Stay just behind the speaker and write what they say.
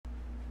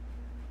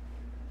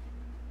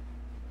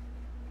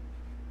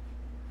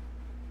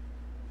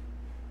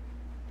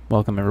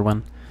Welcome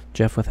everyone.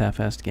 Jeff with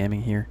Half-Assed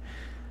Gaming here.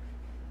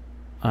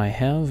 I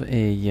have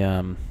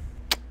a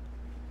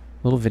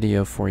little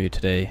video for you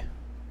today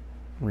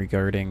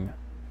regarding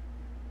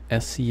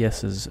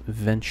SCS's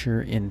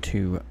venture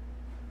into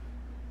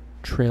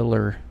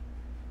trailer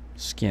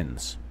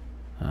skins.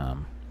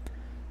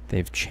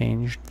 They've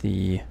changed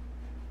the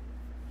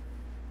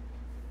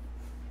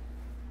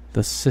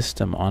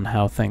system on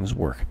how things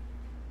work.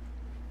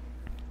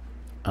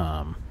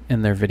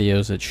 In their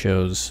videos it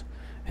shows,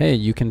 hey,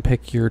 you can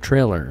pick your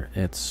trailer.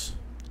 It's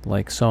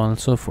like so on and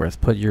so forth.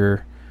 Put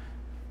your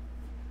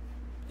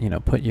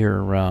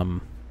SII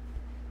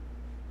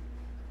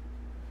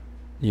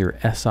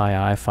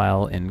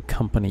file in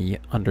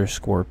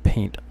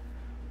company_paint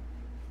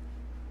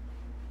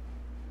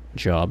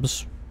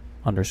jobs,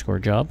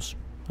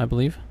 I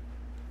believe.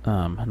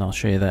 And I'll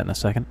show you that in a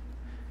second.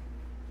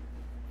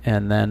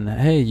 And then,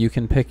 hey, you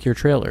can pick your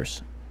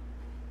trailers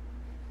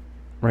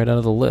right out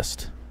of the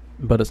list.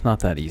 But it's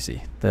not that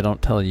easy. They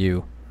don't tell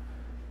you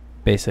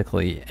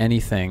basically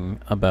anything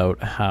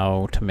about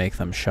how to make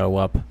them show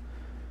up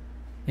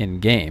in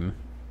game.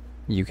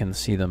 You can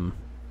see them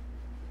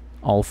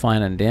all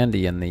fine and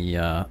dandy in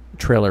the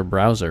trailer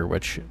browser,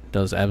 which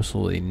does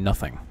absolutely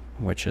nothing,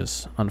 which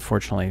is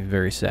unfortunately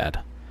very sad.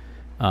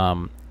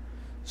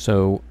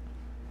 So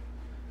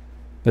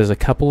there's a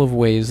couple of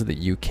ways that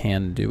you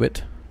can do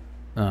it.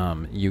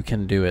 You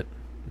can do it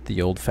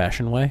the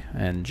old-fashioned way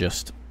and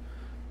just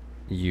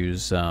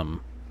use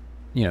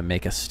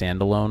make a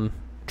standalone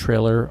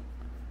trailer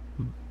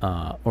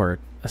or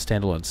a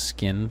standalone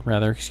skin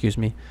rather,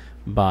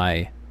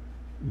 by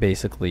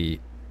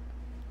basically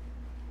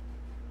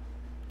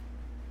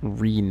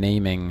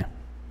renaming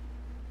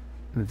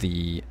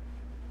the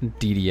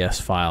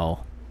DDS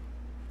file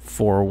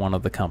for one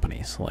of the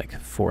companies, like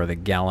for the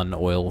gallon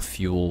oil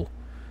fuel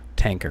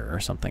tanker or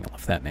something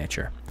of that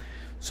nature.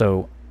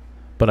 So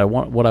but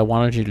what I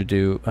wanted to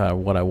do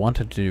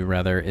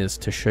rather is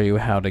to show you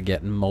how to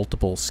get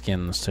multiple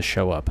skins to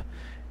show up,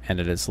 and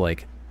it is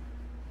like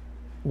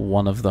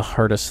one of the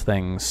hardest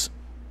things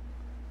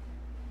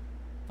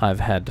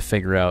I've had to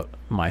figure out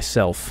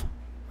myself,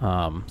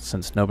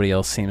 since nobody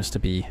else seems to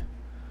be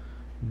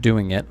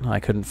doing it.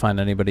 I couldn't find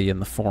anybody in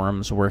the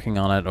forums working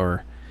on it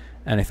or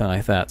anything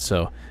like that,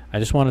 so I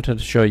just wanted to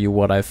show you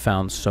what I've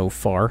found so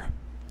far.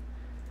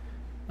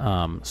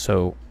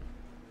 So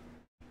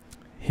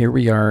here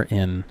we are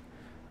in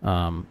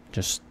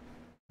just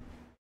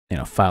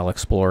File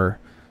Explorer.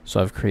 So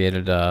I've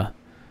created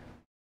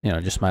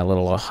just my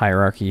little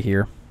hierarchy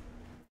here.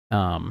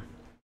 So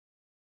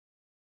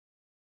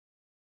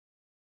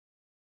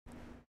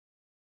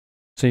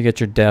you get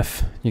your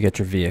def, you get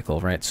your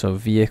vehicle, right? So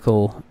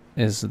vehicle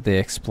is, they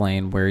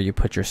explain where you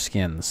put your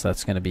skins.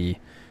 That's going to be,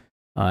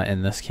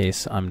 in this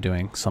case, I'm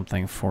doing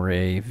something for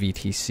a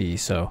VTC.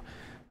 So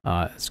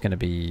it's going to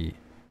be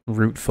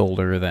root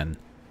folder, then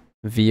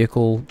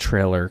vehicle,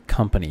 trailer,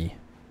 company,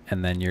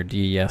 and then your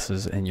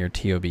DESs and your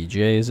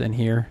TOBJs in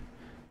here.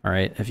 All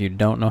right, if you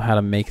don't know how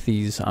to make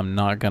these, I'm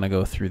not going to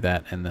go through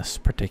that in this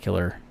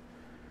particular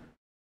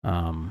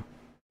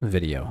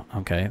video.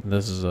 Okay,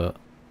 this is a,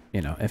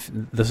 if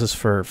this is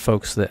for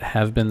folks that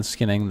have been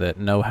skinning, that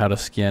know how to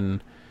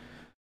skin,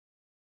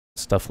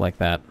 stuff like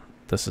that.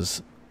 This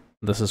is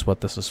what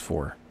this is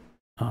for.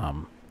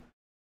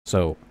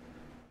 So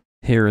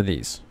here are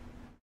these.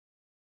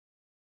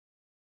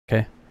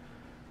 Okay.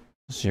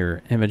 This is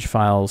your image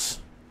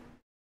files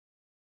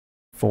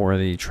for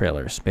the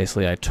trailers.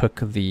 Basically, I took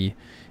the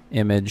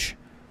image,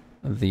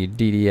 the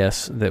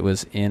DDS that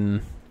was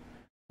in,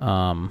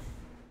 yeah,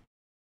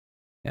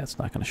 it's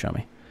not going to show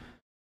me.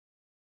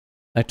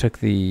 I took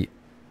the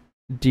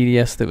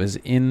DDS that was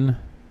in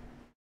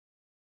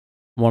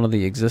one of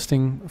the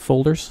existing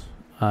folders.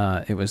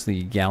 It was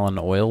the gallon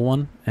oil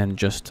one, and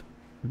just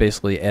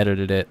basically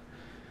edited it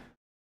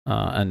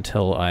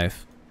until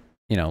I've,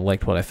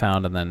 liked what I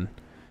found, and then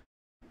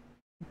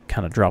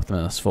kind of drop them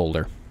in this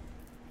folder.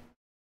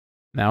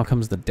 Now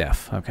comes the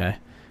def, okay?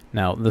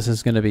 Now this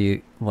is going to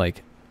be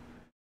like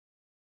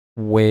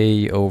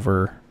way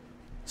over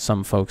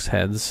some folks'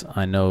 heads.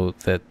 I know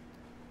that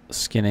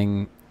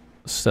skinning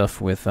stuff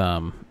with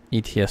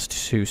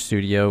ETS2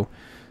 Studio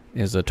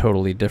is a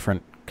totally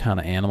different kind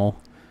of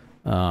animal.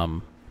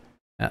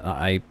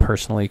 I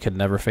personally could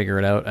never figure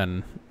it out,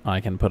 and I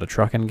can put a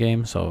truck in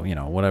game, so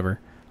whatever.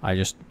 I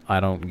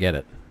don't get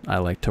it. I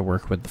like to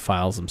work with the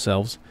files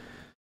themselves.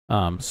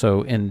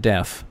 So in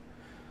def,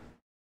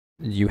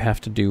 you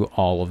have to do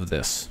all of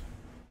this.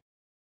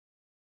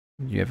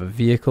 You have a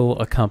vehicle,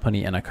 a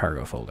company, and a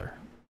cargo folder.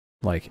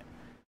 Like,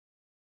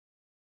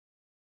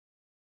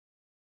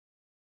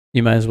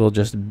 you might as well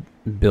just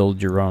build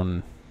your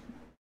own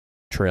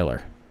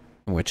trailer,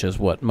 which is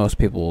what most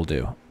people will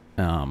do.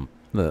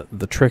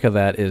 The trick of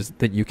that is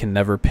that you can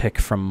never pick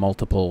from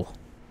multiple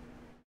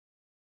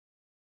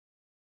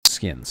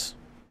skins,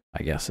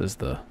 I guess is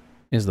the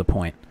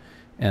point.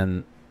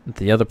 And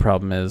the other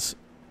problem is,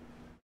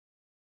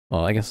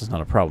 well, I guess it's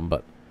not a problem,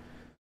 but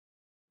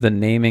the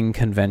naming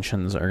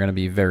conventions are going to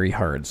be very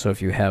hard. So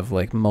if you have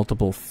like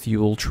multiple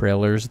fuel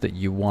trailers that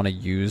you want to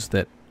use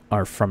that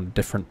are from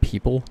different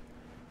people,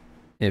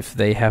 if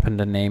they happen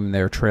to name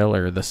their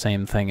trailer the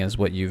same thing as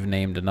what you've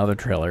named another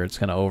trailer, it's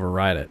going to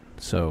override it.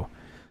 So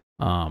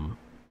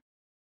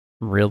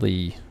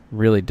really,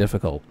 really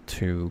difficult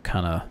to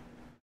kind of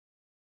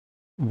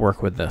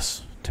work with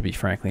this, to be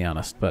frankly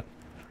honest. But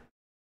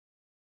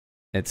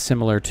it's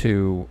similar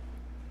to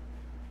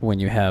when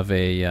you have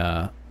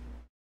a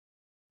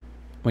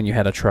when you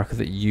had a truck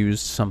that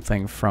used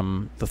something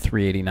from the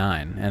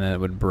 389 and it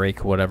would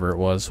break whatever it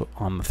was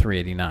on the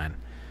 389.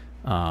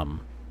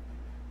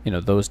 You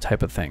know, those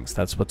type of things.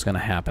 That's what's going to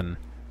happen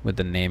with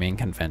the naming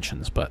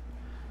conventions. But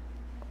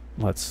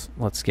let's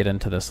get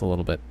into this a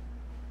little bit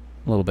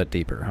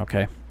deeper.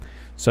 Okay,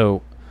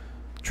 so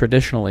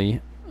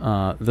traditionally,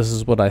 this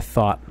is what I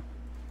thought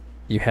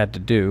you had to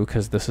do,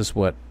 because this is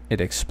what it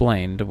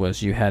explained,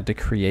 was you had to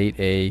create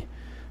a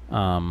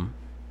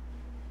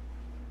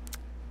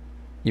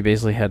you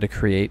basically had to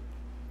create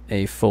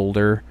a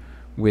folder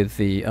with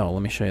the, oh,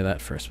 let me show you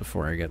that first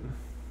before I get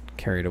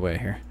carried away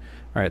here.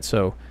 All right,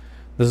 so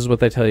this is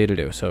what they tell you to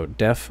do. So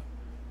def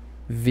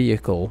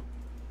vehicle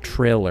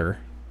trailer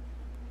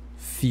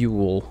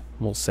fuel,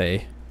 we'll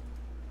say,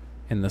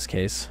 in this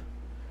case.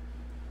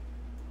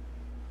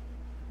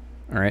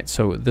 All right,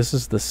 so this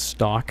is the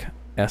stock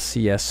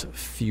SCS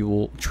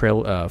fuel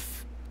trailer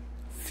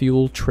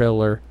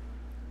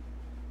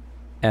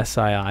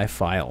SII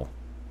file.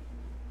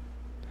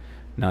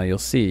 Now you'll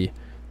see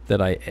that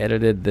I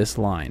edited this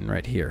line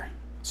right here.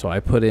 So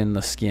I put in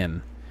the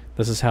skin.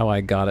 This is how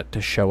I got it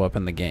to show up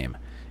in the game.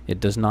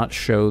 It does not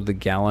show the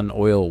gallon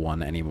oil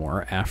one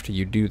anymore after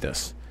you do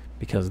this,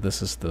 because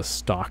this is the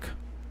stock,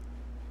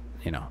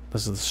 you know,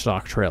 this is the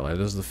stock trailer.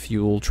 This is the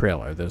fuel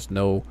trailer. There's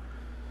no,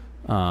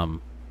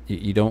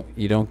 you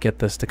don't get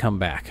this to come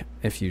back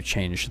if you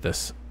change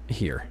this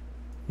here.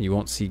 You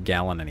won't see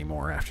gallon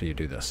anymore after you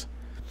do this.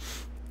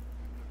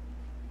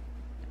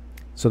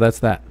 So that's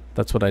that.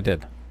 That's what I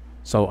did.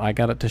 So I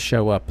got it to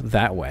show up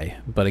that way,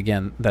 but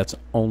again, that's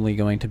only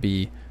going to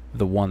be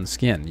the one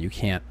skin. You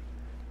can't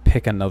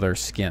pick another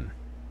skin.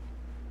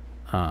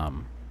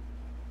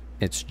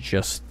 It's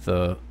just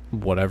the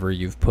whatever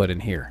you've put in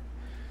here.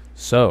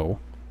 So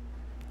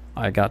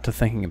I got to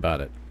thinking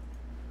about it.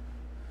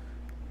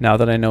 Now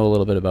that I know a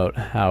little bit about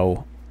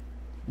how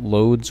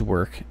loads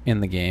work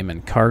in the game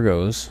and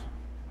cargoes,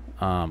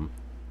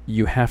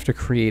 you have to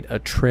create a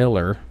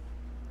trailer,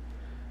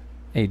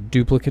 a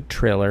duplicate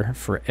trailer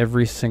for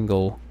every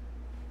single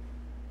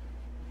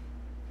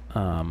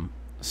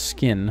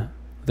skin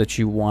that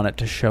you want it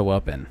to show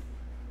up in.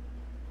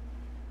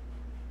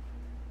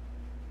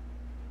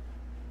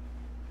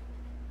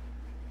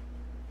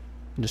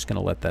 I'm just going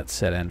to let that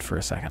set in for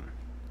a second.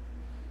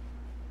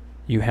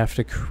 You have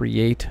to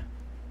create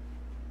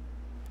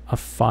a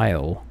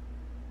file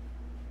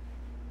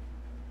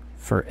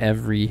for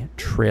every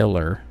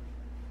trailer,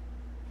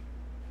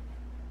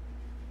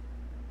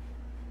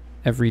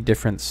 every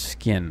different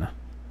skin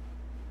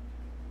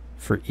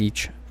for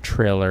each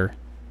trailer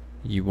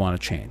you want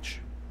to change.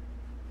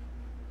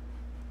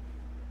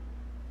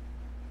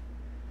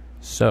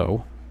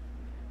 So,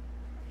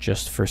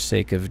 just for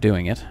sake of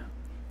doing it,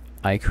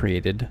 I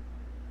created,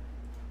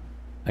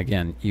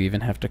 again, you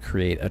even have to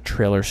create a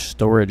trailer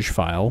storage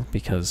file,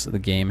 because the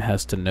game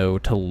has to know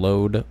to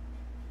load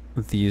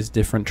these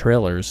different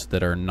trailers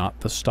that are not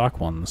the stock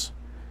ones.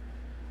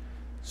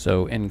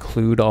 So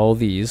include all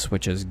these,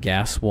 which is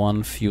gas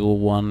 1, fuel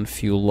long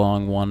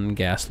 1,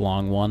 gas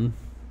long 1.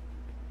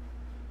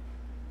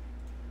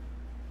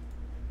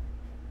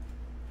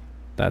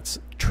 That's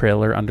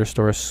trailer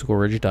underscore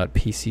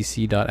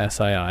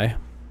storage.pcc.sii.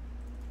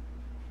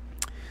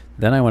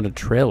 Then I went to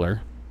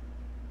trailer.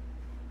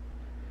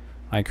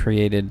 I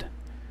created,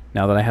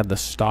 now that I had the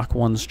stock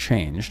ones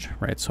changed,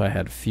 right? So I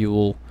had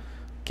fuel,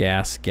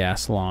 gas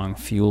long,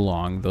 fuel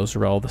long. Those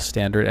are all the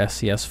standard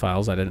SCS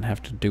files. I didn't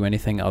have to do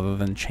anything other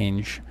than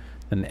change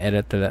and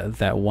edit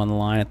that one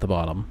line at the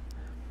bottom.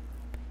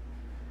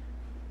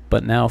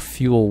 But now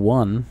fuel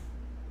 1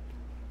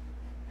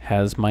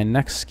 has my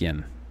next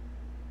skin,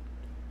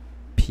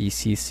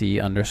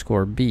 PCC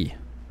underscore B,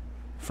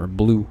 for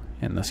blue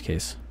in this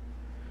case.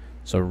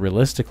 So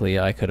realistically,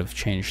 I could have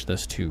changed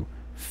this to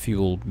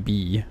fuel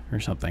B or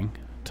something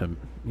to,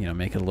 you know,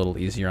 make it a little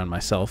easier on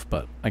myself.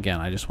 But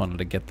again, I just wanted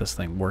to get this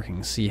thing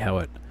working, see how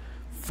it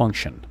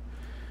functioned.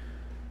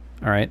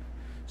 All right,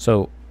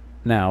 so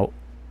now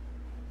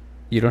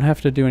you don't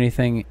have to do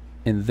anything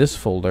in this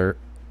folder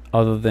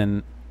other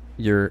than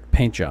your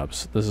paint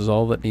jobs. This is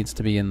all that needs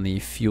to be in the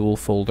fuel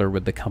folder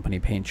with the company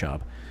paint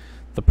job.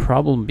 The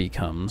problem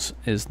becomes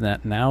is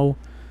that now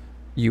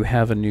you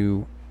have a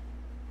new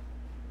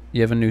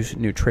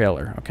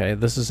trailer. Okay,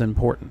 this is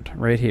important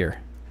right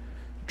here.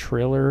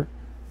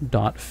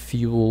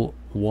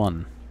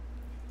 Trailer.fuel1.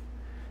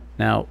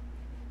 Now,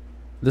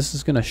 this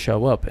is going to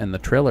show up in the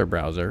trailer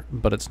browser,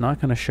 but it's not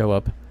going to show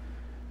up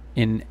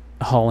in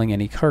hauling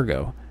any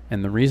cargo.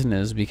 And the reason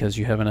is because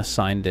you haven't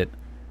assigned it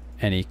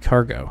any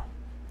cargo.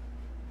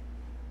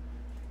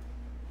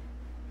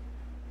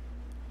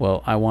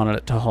 Well, I wanted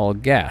it to haul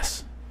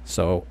gas,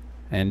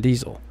 and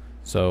diesel.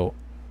 So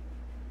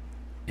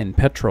in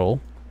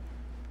petrol,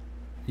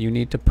 you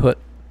need to put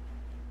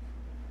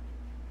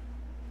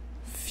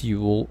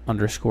fuel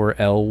underscore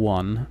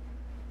L1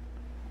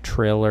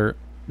 trailer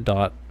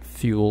dot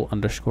fuel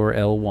underscore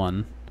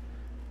L1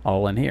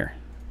 all in here.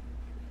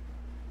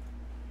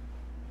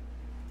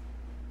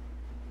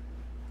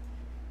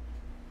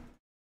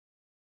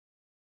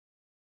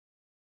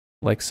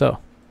 Like so.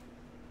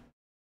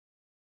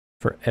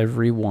 For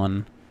every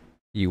one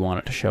you want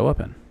it to show up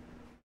in.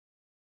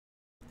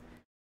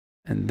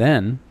 And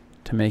then,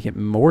 to make it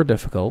more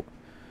difficult,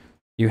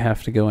 you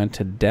have to go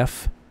into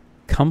def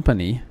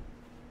company .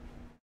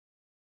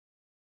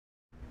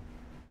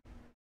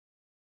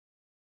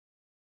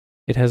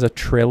 It has a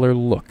trailer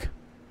look.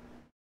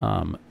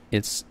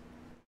 It's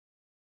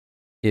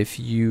if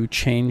you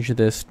change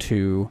this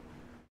to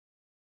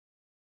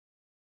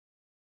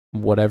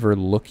whatever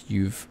look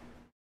you've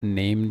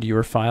named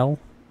your file.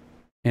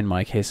 In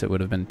my case, it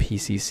would have been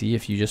PCC.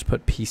 If you just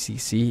put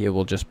PCC, it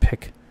will just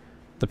pick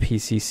the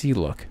PCC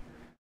look.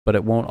 But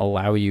it won't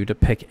allow you to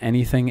pick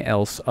anything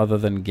else other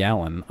than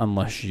gallon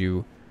unless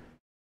you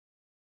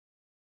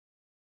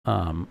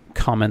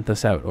comment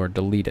this out or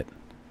delete it.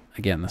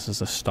 Again, this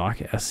is a stock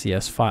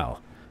SCS file.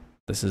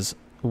 This is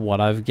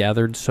what I've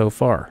gathered so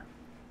far.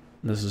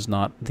 This is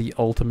not the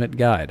ultimate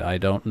guide. I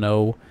don't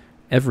know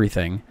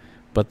everything,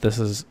 but this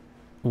is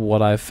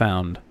what I've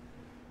found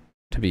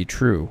to be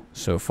true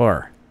so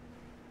far.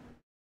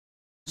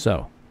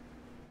 So,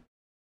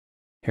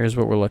 here's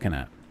what we're looking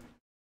at.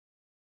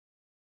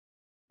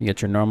 You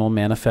get your normal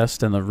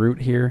manifest and the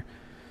root here.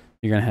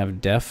 You're going to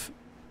have def.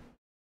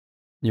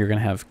 You're going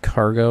to have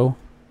cargo.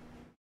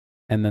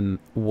 And then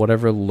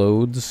whatever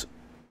loads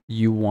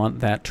you want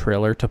that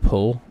trailer to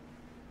pull.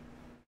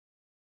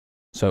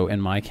 So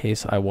in my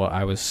case, I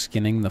was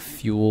skinning the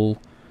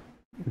fuel,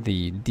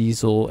 the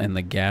diesel, and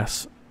the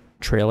gas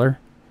trailer.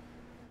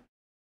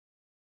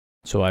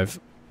 So I've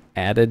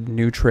added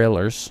new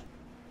trailers,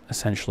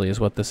 essentially is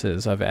what this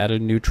is. I've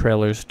added new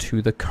trailers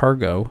to the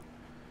cargo,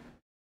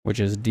 which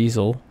is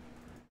diesel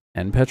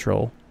and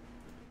petrol.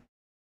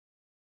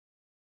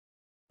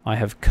 I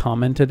have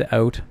commented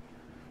out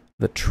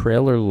the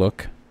trailer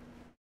look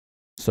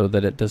so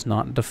that it does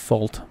not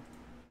default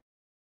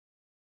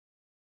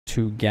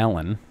to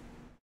gallon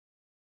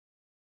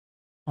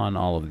on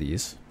all of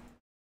these.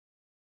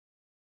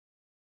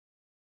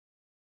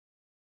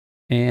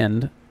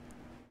 And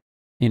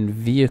in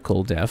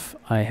vehicle def,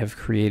 I have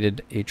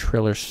created a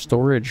trailer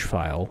storage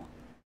file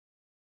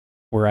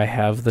where I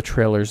have the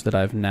trailers that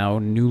I've now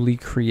newly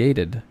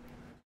created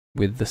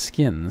with the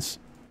skins.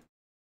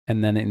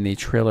 And then in the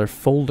trailer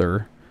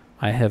folder,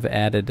 I have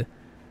added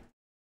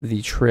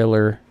the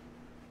trailer,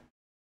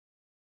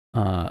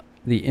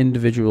 the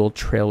individual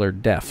trailer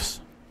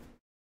defs.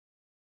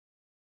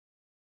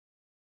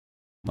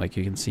 Like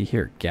you can see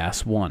here,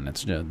 gas 1.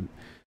 It's just,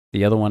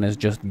 the other one is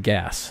just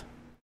gas,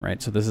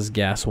 right? So this is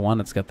gas 1.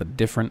 It's got the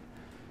different,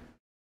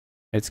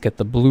 it's got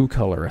the blue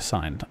color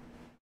assigned.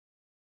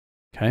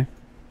 Okay.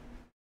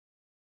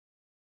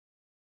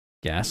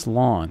 Gas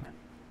long.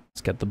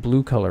 It's got the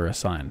blue color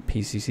assigned,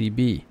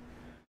 PCCB.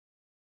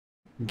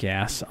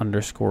 Gas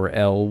underscore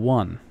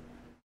L1.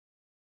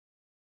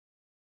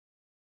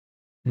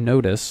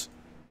 Notice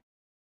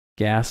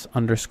gas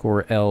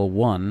underscore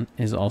L1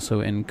 is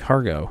also in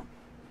cargo.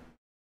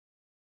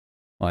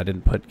 Well, I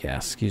didn't put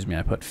gas, excuse me,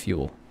 I put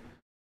fuel.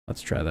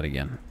 Let's try that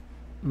again,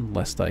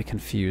 lest I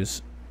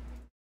confuse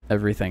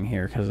everything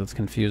here because it's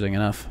confusing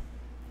enough.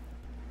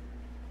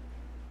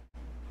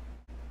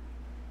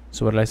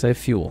 So what did I say?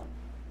 Fuel.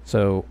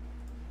 So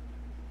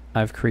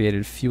I've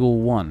created fuel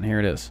 1. Here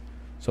it is.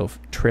 So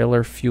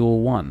trailer fuel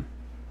 1.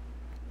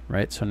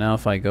 Right? So now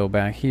if I go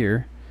back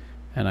here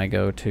and I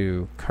go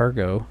to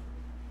cargo.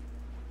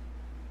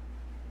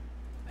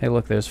 Hey,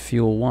 look, there's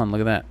fuel 1.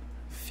 Look at that.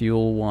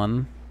 Fuel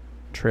 1,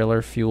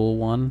 trailer fuel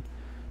 1,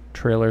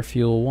 trailer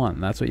fuel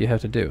 1. That's what you have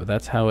to do.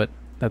 That's how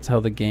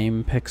the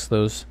game picks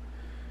those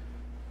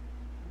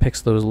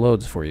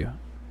loads for you.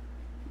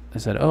 I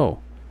said, "Oh,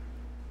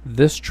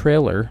 this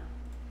trailer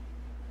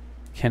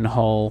can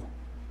haul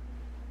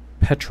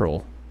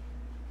petrol."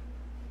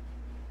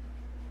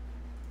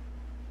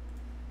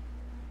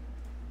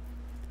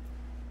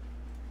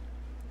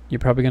 You're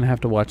probably going to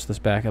have to watch this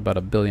back about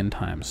 1 billion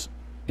times.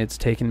 It's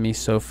taken me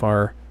so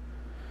far.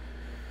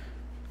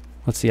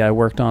 Let's see, I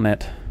worked on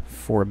it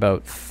for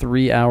about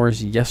 3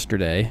 hours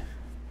yesterday,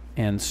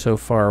 and so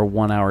far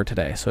 1 hour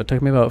today. So it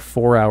took me about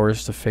 4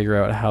 hours to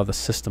figure out how the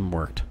system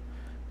worked.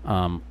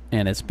 And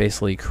it's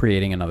basically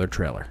creating another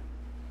trailer.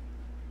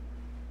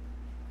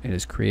 It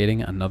is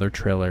creating another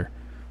trailer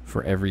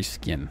for every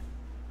skin.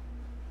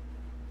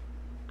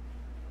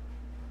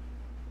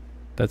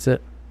 That's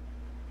it.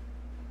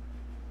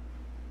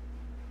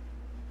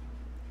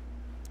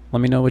 Let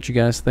me know what you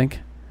guys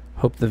think.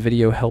 Hope the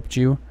video helped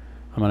you.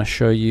 I'm going to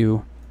show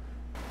you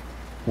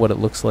what it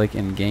looks like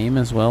in game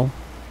as well.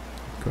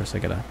 Of course, I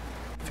gotta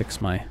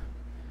fix my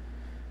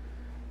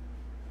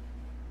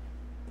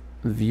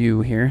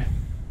view here.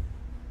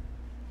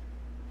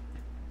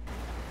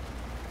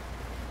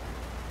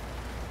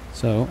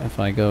 So if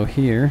I go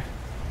here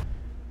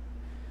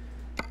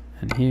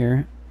and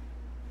here,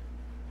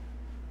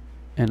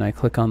 and I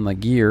click on the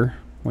gear,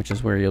 which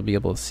is where you'll be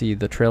able to see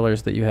the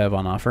trailers that you have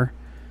on offer.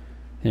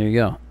 There you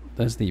go.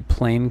 There's the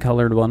plain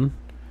colored one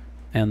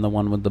and the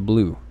one with the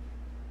blue.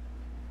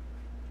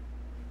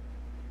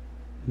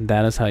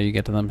 That is how you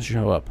get to them to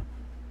show up.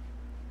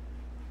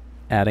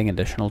 Adding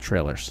additional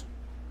trailers.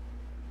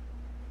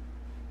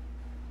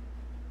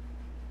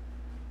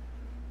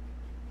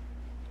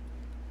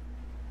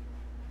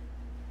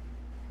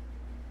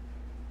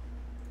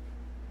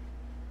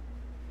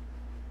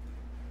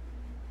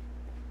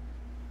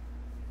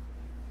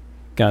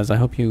 Guys, I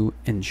hope you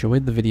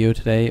enjoyed the video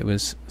today. It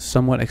was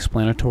somewhat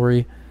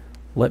explanatory.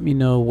 Let me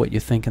know what you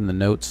think in the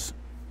notes,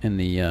 in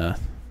the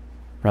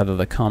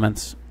the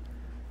comments.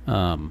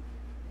 You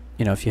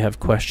know, if you have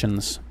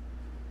questions,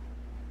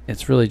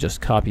 it's really just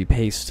copy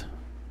paste.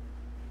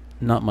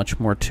 Not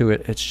much more to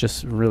it. It's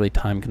just really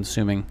time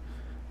consuming.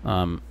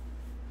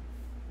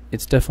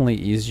 It's definitely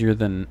easier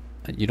than,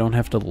 you don't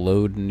have to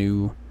load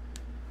new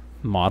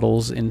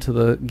models into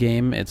the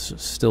game.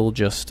 It's still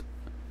just,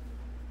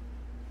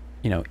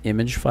 you know,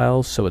 image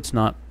files, so it's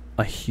not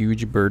a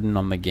huge burden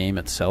on the game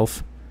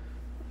itself,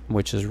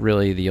 which is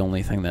really the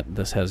only thing that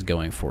this has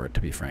going for it,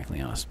 to be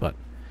frankly honest. But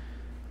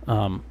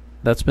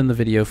that's been the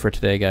video for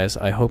today, guys.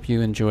 I hope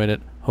you enjoyed it.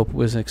 Hope it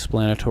was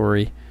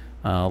explanatory.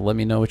 Let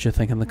me know what you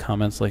think in the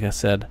comments, like I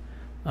said,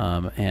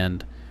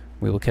 and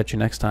we will catch you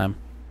next time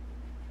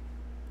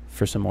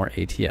for some more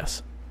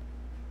ATS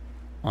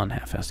on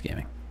Half-Assed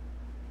Gaming.